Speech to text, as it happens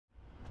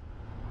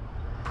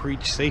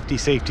preach safety,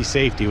 safety,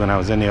 safety when I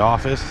was in the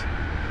office.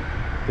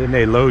 Then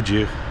they load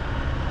you,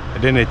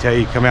 and then they tell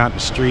you come out in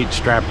the street,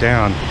 strap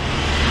down,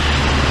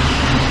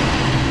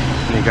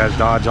 and you guys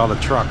dodge all the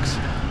trucks.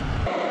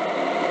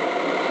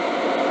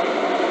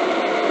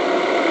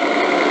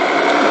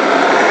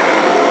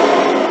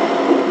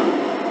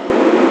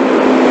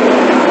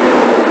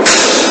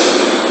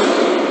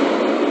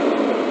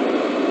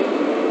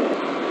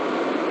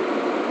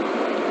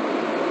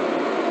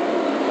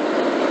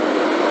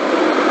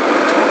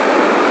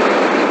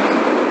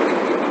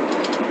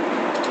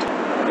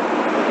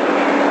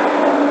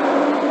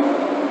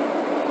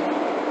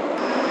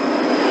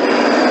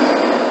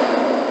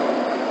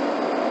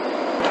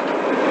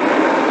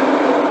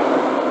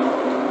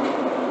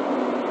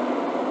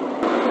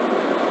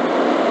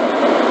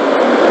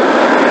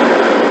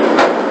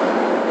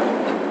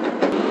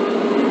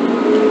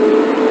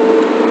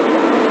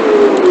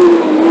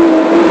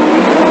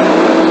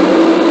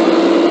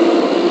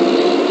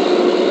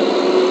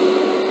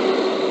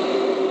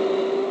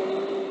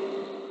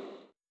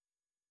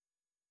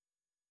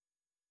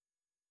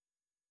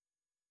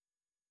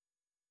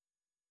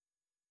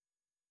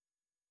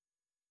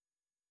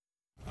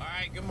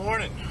 Alright, good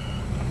morning.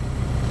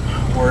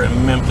 We're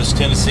in Memphis,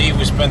 Tennessee.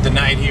 We spent the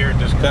night here at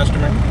this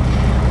customer.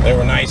 They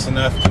were nice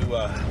enough to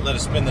let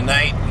us spend the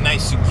night.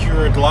 Nice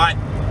secured lot.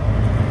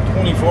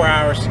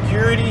 24-hour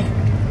security.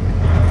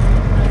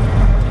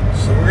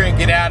 So we're going to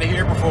get out of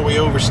here before we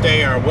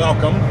overstay our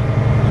welcome.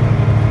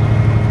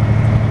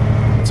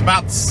 It's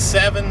about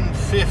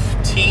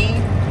 7:15.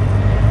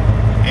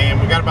 And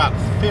we got about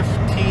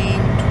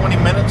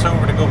 15-20 minutes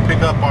over to go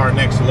pick up our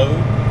next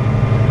load.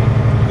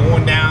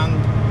 Going down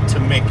to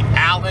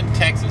McAllen,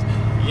 Texas.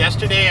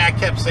 Yesterday I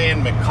kept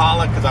saying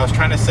McCalla because I was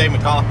trying to say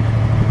McCalla,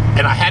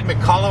 and I had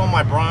McCalla on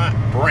my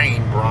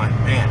brain.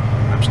 Man,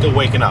 I'm still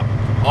waking up.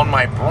 On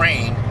my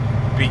brain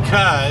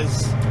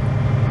because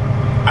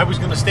I was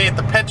going to stay at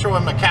the Petro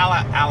in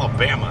McCalla,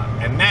 Alabama,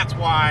 and that's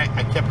why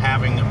I kept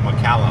having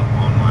McCalla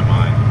on my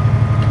mind.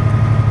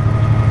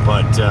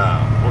 But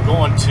we're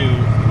going to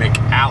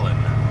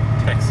McAllen,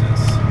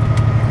 Texas,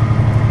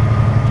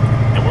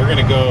 and we're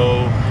going to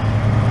go.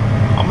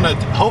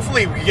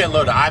 Hopefully we get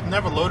loaded. I've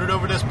never loaded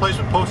over this place.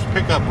 We're supposed to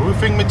pick up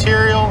roofing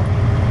material,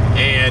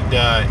 and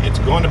it's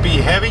going to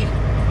be heavy.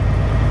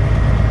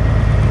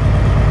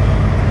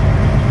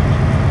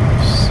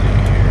 Let's see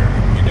here.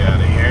 Get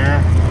out of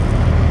here.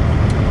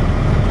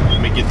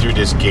 Let me get through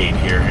this gate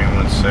here. Hang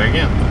on 1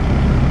 second.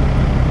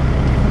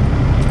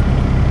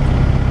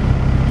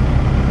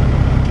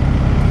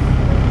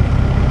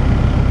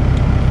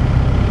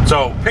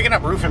 So picking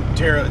up roofing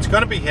material, it's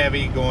going to be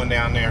heavy going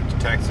down there to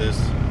Texas.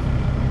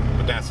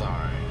 But that's all right.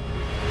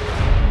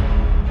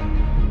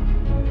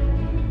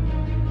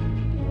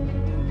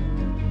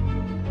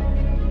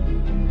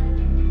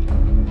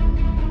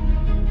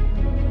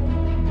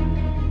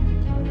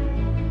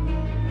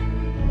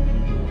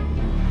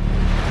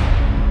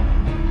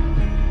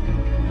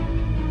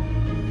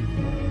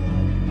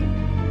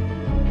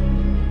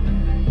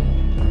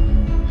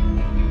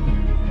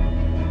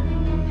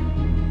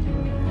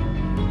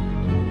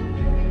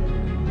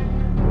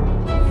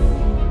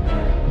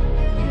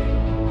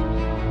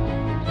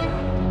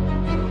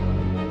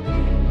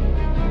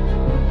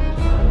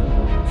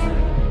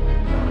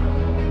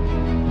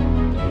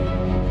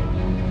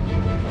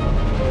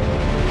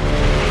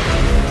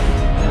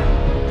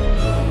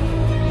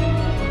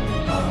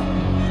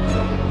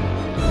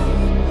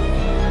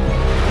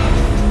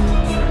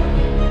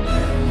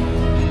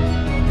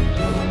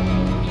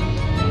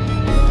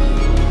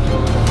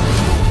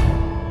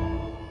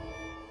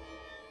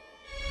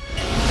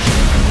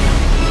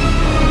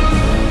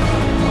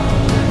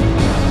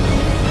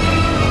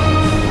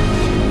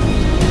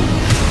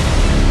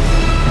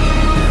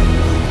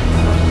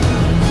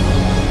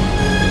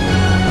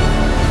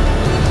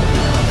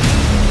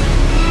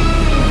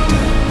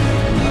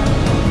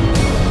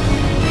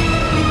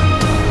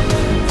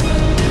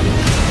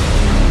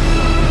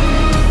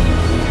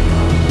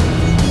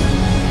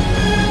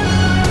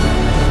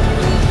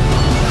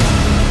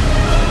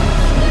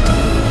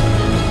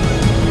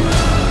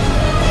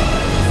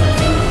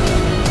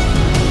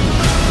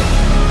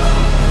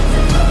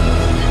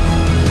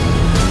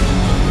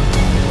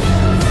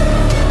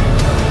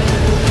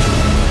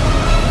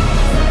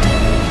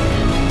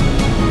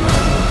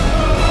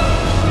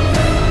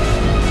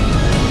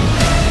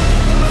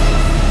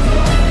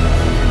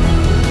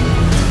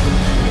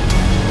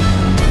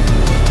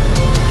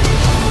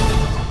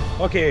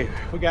 Okay,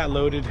 we got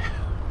loaded.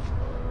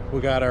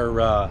 We got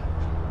our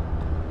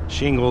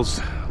shingles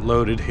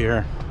loaded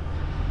here.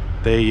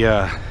 They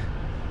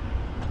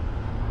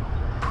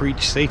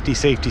preach safety,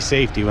 safety,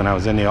 safety when I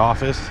was in the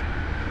office.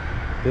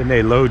 Then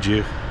they load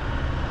you,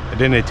 and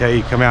then they tell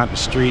you come out in the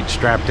street,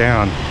 strap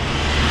down,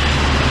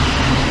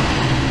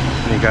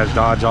 and you guys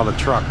dodge all the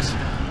trucks.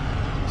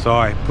 So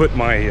I put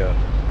my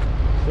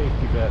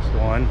safety vest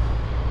on.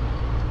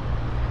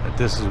 But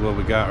this is what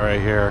we got right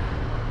here.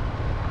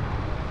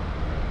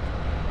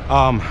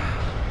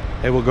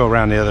 Hey, we'll go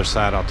around the other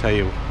side. I'll tell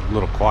you a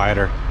little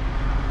quieter.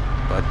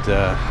 But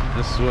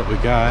this is what we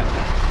got.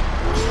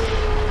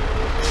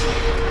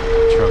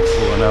 Truck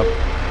pulling up.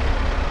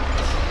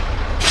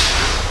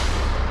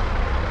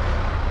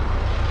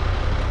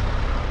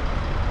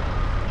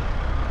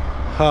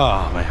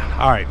 Oh man.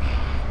 All right.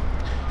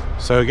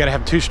 So we got to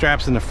have 2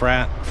 straps in the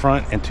front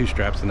and 2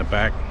 straps in the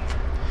back.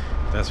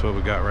 That's what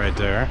we got right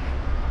there.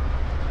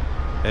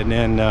 And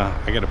then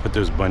I got to put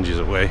those bungees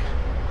away.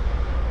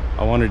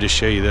 I wanted to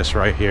show you this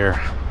right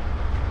here.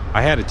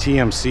 I had a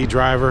TMC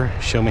driver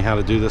show me how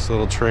to do this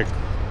little trick.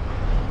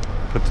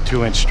 Put the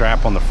 2-inch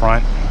strap on the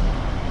front.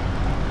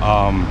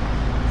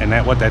 And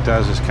what that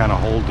does is kind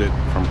of hold it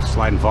from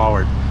sliding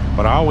forward.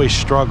 But I always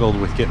struggled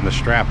with getting the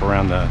strap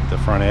around the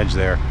front edge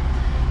there.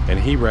 And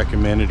he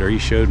recommended, or he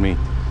showed me,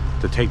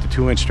 to take the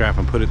 2-inch strap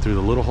and put it through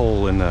the little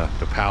hole in the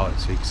pallet.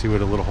 So you can see where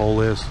the little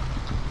hole is.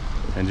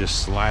 And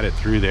just slide it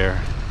through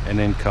there and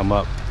then come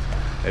up.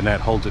 And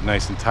that holds it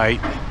nice and tight.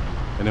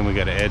 And then we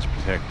got an edge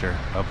protector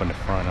up in the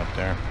front up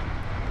there.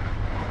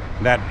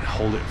 That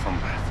hold it from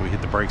if we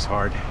hit the brakes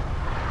hard.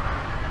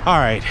 All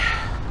right,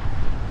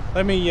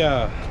 let me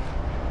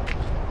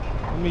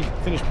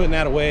finish putting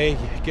that away,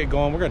 get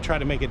going. We're gonna try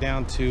to make it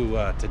down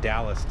to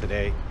Dallas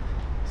today,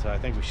 so I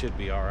think we should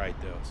be all right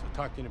though. So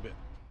talk to you in a bit.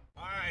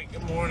 All right,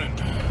 good morning.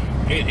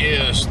 It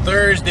is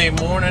Thursday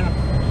morning.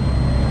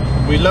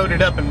 We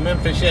loaded up in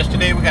Memphis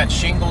yesterday. We got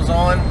shingles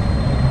on,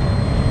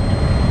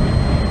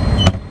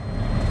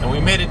 and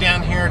we made it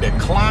down here to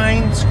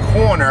Klein's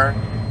Corner,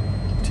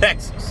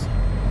 Texas,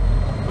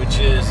 which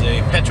is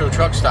a petrol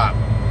truck stop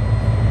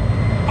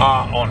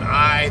on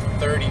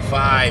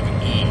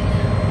I-35E,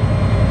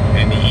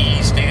 and the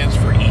E stands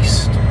for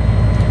East.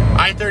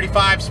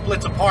 I-35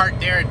 splits apart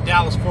there at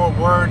Dallas-Fort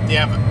Worth. They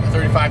have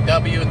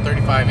 35W and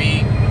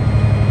 35E.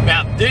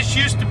 Now, this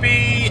used to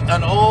be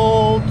an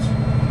old,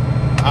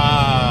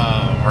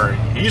 or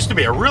it used to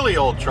be a really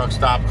old truck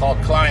stop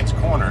called Klein's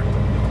Corner.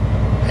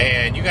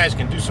 And you guys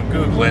can do some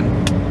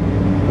Googling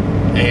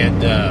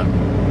and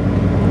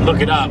look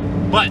it up.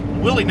 But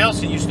Willie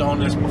Nelson used to own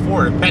this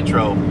before,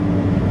 Petro,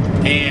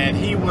 and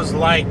he was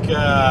like,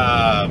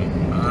 I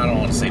don't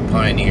want to say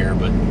pioneer,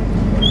 but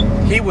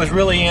he was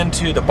really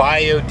into the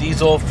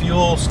biodiesel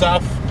fuel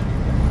stuff.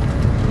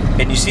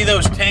 And you see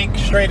those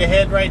tanks straight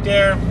ahead right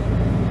there?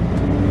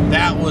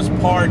 That was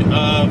part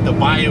of the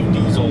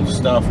biodiesel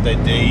stuff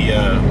that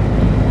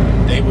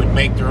they would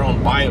make their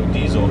own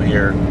biodiesel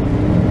here.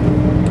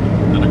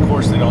 And of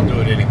course they don't do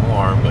it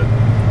anymore, but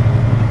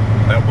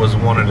that was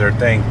one of their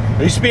things.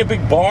 There used to be a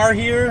big bar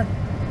here.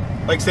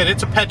 Like I said,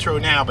 it's a Petro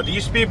now, but there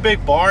used to be a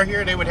big bar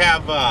here. They would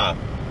have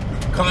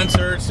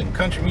concerts and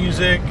country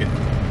music, and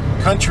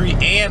country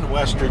and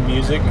western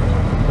music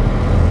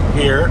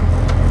here.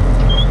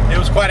 It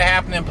was quite a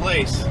happening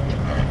place.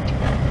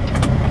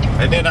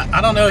 And then,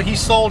 I don't know, he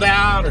sold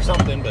out or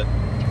something, but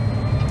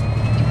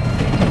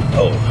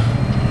oh,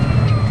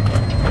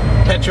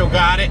 Petro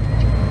got it.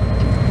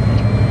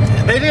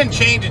 They didn't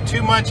change it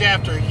too much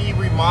after he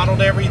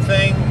remodeled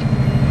everything.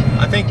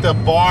 I think the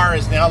bar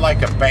is now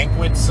like a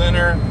banquet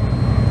center,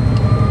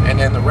 and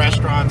then the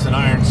restaurant's an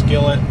Iron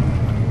Skillet.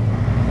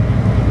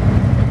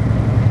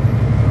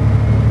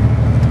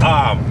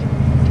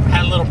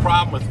 Had a little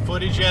problem with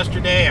footage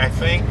yesterday, I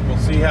think. We'll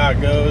see how it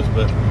goes,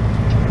 but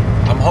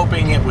I'm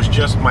hoping it was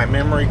just my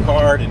memory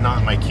card and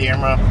not my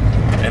camera.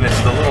 And it's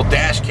the little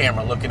dash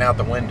camera looking out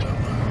the window.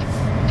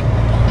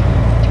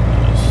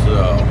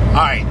 So,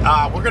 alright,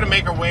 we're gonna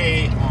make our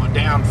way on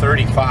down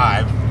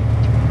 35.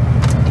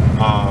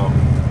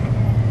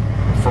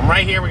 From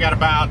right here, we got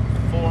about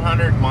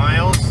 400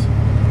 miles,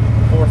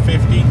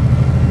 450,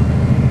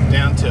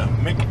 down to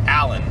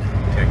McAllen,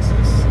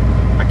 Texas.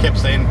 I kept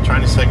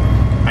trying to say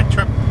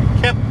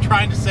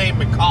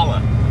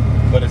McCalla,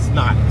 but it's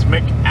not. It's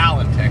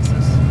McAllen,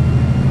 Texas.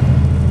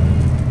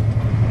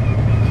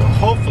 So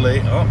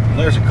hopefully, oh,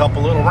 there's a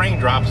couple little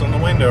raindrops on the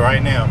window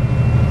right now.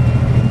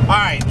 All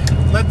right,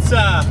 let's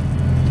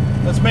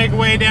make our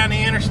way down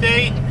the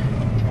interstate.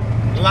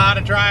 A lot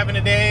of driving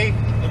today.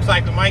 Looks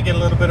like we might get a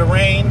little bit of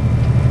rain,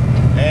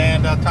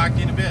 and I'll talk to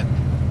you in a bit.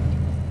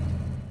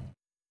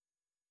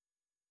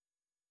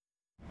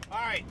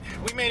 Alright,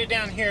 we made it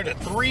down here to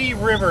Three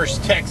Rivers,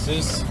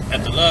 Texas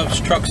at the Love's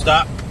truck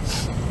stop.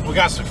 We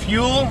got some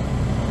fuel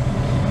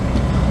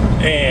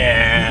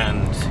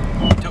and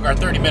took our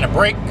 30-minute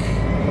break.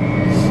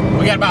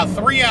 We got about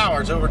 3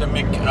 hours over to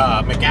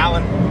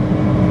McAllen,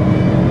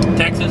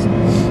 Texas.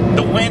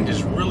 The wind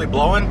is really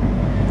blowing,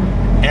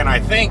 and I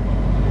think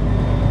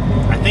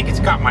it's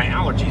got my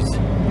allergies,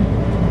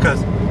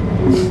 because,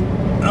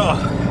 oh,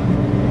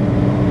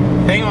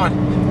 hang on.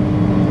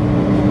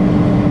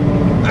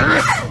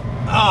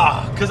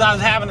 Oh, because I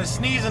was having a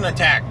sneezing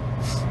attack.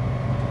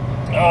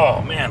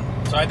 Oh man,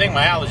 so I think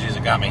my allergies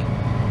have got me.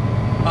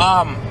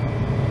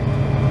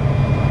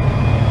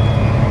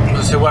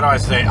 Let's see, what do I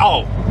say?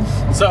 Oh,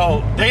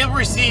 so they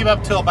receive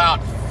up till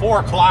about 4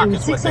 o'clock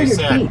is what they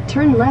said. Feet,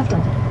 turn left.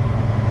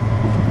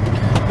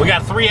 We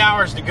got 3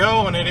 hours to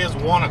go, and it is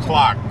 1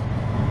 o'clock.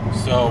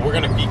 So we're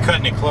gonna be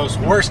cutting it close.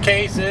 Worst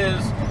case is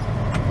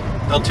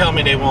they'll tell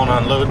me they won't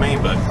unload me,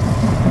 but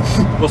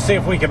We'll see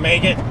if we can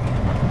make it.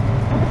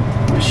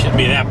 It shouldn't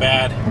be that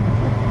bad.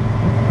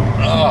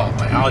 Oh,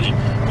 my allergy.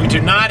 We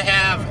do not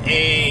have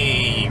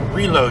a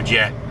reload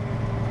yet.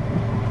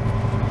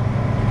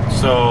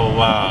 So,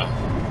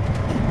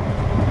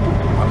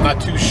 I'm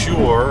not too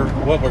sure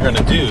what we're going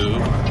to do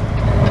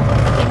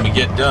when we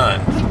get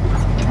done.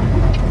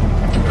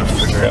 I'm going to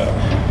figure out.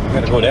 We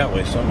got to go that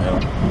way somehow.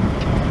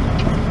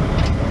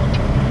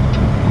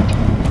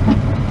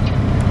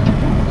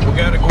 We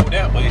got to go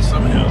that way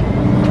somehow.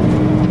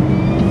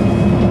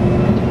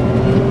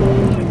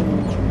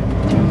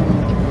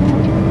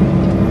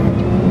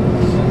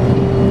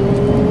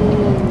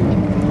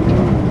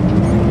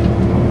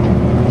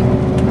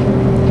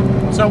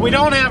 So we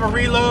don't have a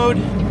reload.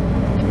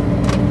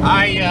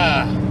 I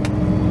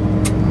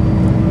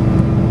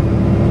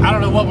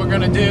don't know what we're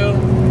gonna do.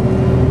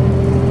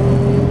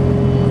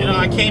 You know,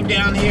 I came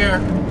down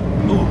here.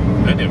 Ooh,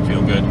 that didn't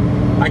feel good.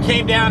 I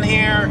came down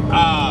here.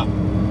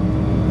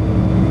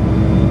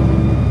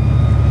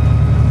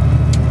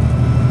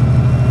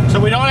 So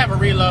we don't have a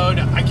reload.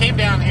 I came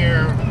down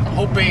here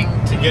hoping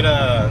to get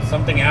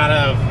something out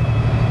of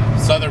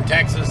Southern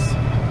Texas,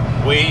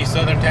 way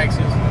Southern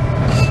Texas.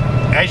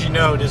 As you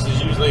know, this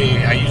is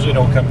I usually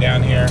don't come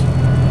down here.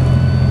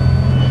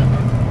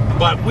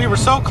 But we were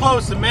so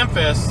close to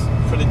Memphis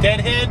for the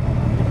deadhead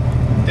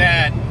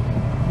that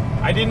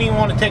I didn't even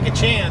want to take a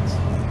chance,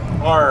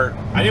 or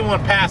I didn't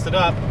want to pass it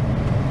up.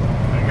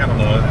 I don't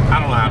know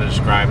how to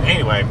describe it.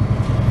 Anyway,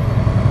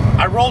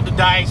 I rolled the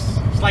dice.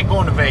 It's like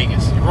going to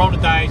Vegas. You roll the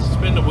dice,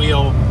 spin the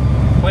wheel,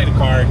 play the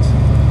cards.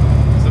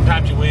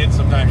 Sometimes you win,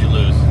 sometimes you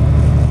lose.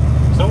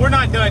 So we're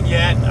not done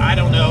yet. I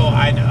don't know.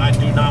 I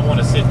do not want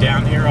to sit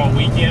down here all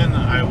weekend.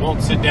 I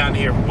won't sit down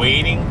here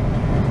waiting,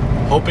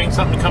 hoping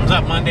something comes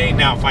up Monday.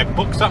 Now, if I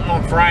book something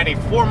on Friday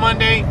for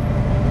Monday,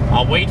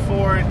 I'll wait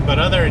for it. But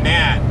other than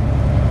that,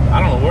 I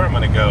don't know where I'm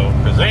going to go,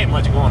 because there ain't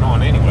much going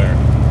on anywhere.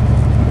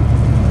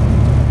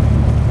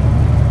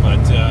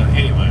 But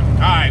anyway, all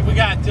right, we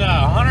got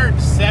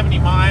 170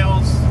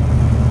 miles,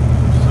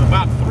 so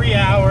about 3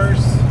 hours.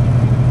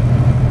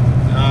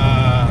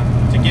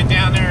 To get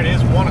down there. It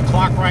is 1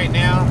 o'clock right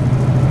now.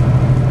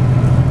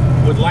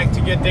 Would like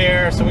to get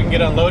there so we can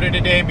get unloaded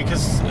today,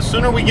 because the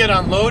sooner we get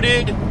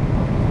unloaded,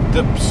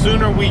 the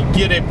sooner we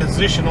get a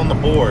position on the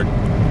board.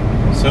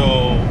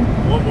 So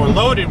when we're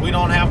loaded, we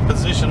don't have a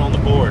position on the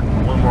board.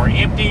 When we're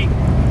empty,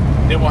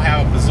 then we'll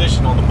have a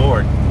position on the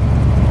board.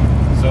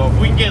 So if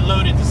we can get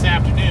loaded this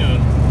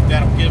afternoon,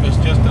 that'll give us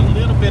just a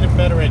little bit of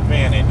better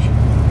advantage.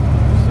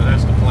 So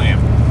that's the plan.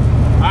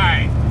 All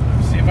right,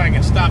 see if I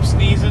can stop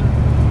sneezing.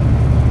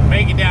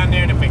 Make it down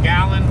there to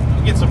McAllen.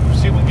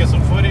 See if we can get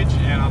some footage,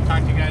 and I'll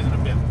talk to you guys in a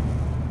bit.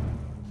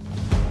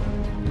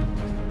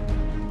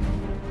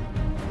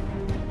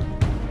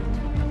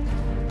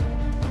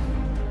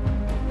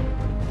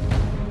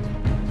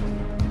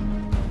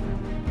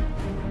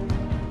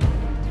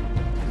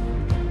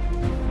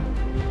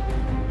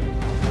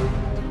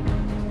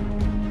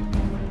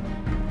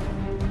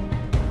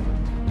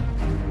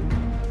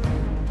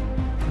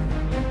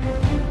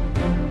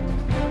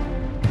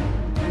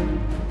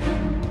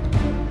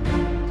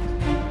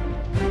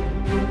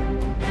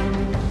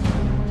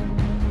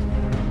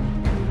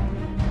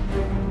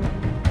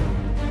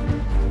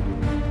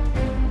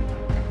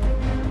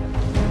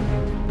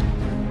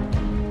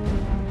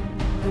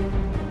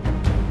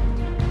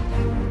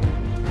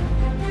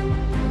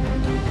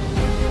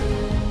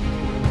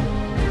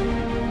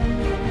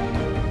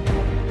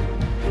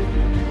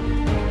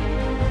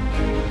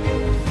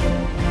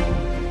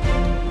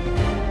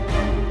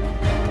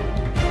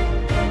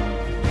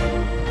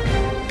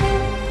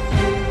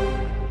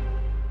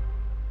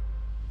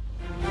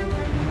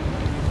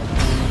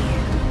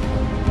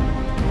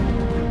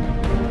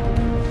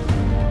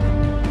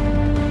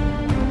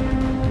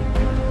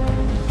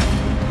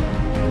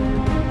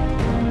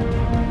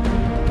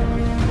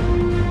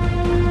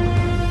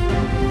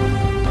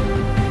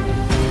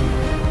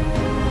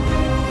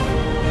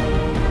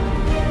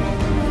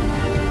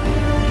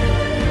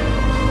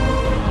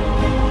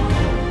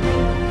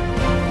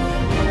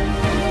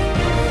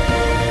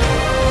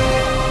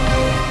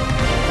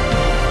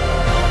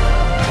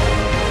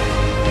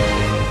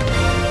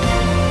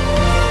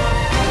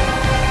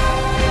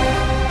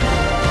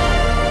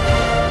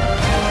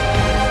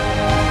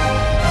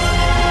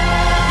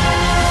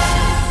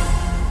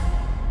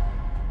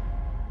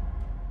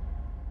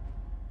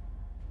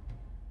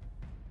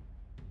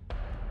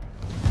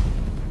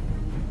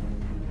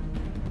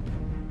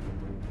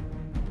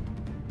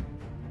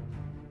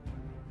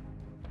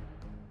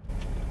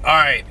 All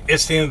right,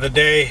 it's the end of the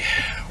day.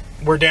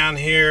 We're down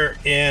here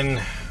in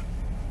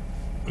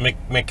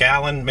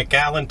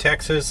McAllen,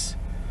 Texas.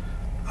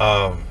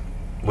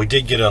 We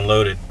did get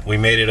unloaded. We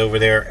made it over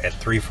there at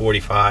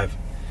 3:45.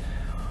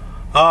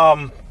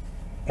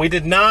 We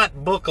did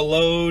not book a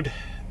load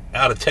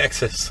out of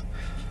Texas.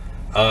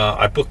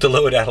 I booked a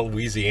load out of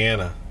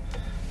Louisiana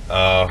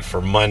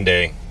for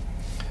Monday.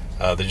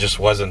 There just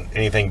wasn't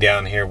anything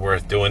down here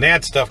worth doing. They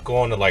had stuff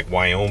going to like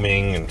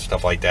Wyoming and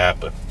stuff like that,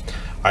 but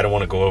I don't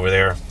want to go over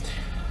there.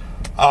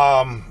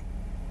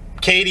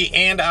 Katie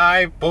and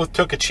I both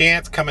took a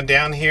chance coming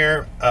down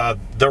here.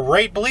 The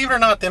rate, believe it or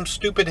not, them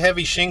stupid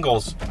heavy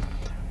shingles,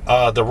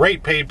 the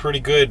rate paid pretty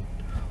good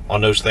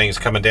on those things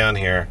coming down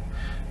here.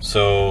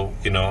 So,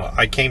 you know,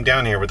 I came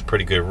down here with a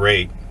pretty good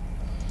rate.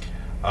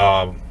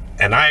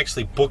 And I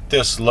actually booked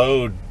this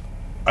load.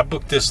 I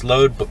booked this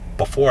load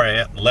before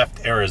I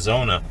left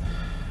Arizona.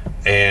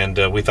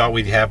 And we thought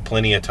we'd have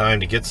plenty of time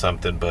to get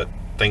something, but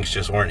things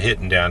just weren't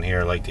hitting down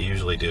here like they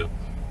usually do.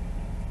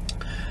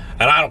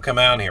 And I don't come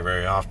out here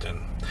very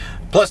often.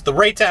 Plus, the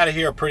rates out of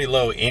here are pretty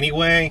low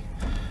anyway.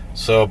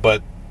 So,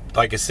 but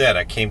like I said,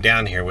 I came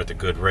down here with a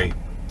good rate.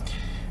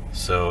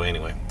 So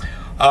anyway,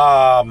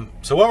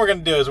 so what we're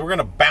gonna do is we're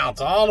gonna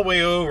bounce all the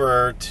way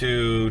over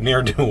to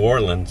near New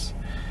Orleans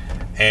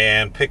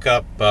and pick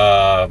up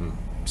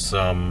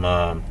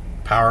some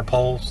power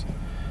poles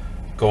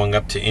going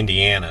up to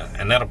Indiana,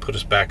 and that'll put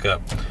us back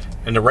up.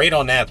 And the rate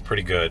on that's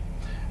pretty good,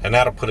 and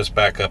that'll put us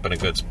back up in a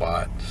good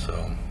spot.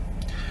 So,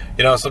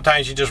 you know,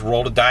 sometimes you just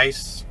roll the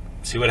dice,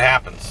 see what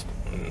happens.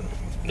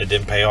 It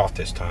didn't pay off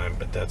this time,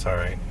 but that's all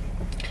right.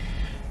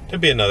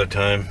 There'll be another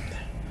time.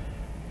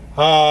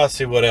 Let's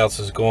see what else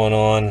is going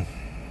on.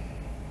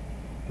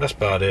 That's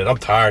about it. I'm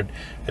tired.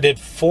 I did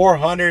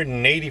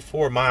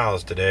 484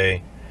 miles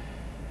today,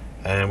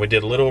 and we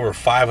did a little over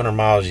 500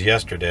 miles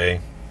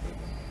yesterday.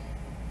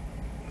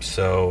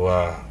 So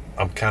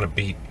I'm kind of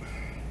beat.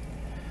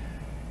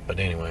 But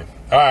anyway,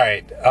 all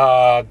right.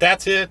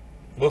 That's it.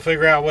 We'll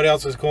figure out what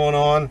else is going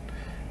on,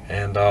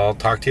 and I'll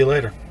talk to you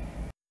later.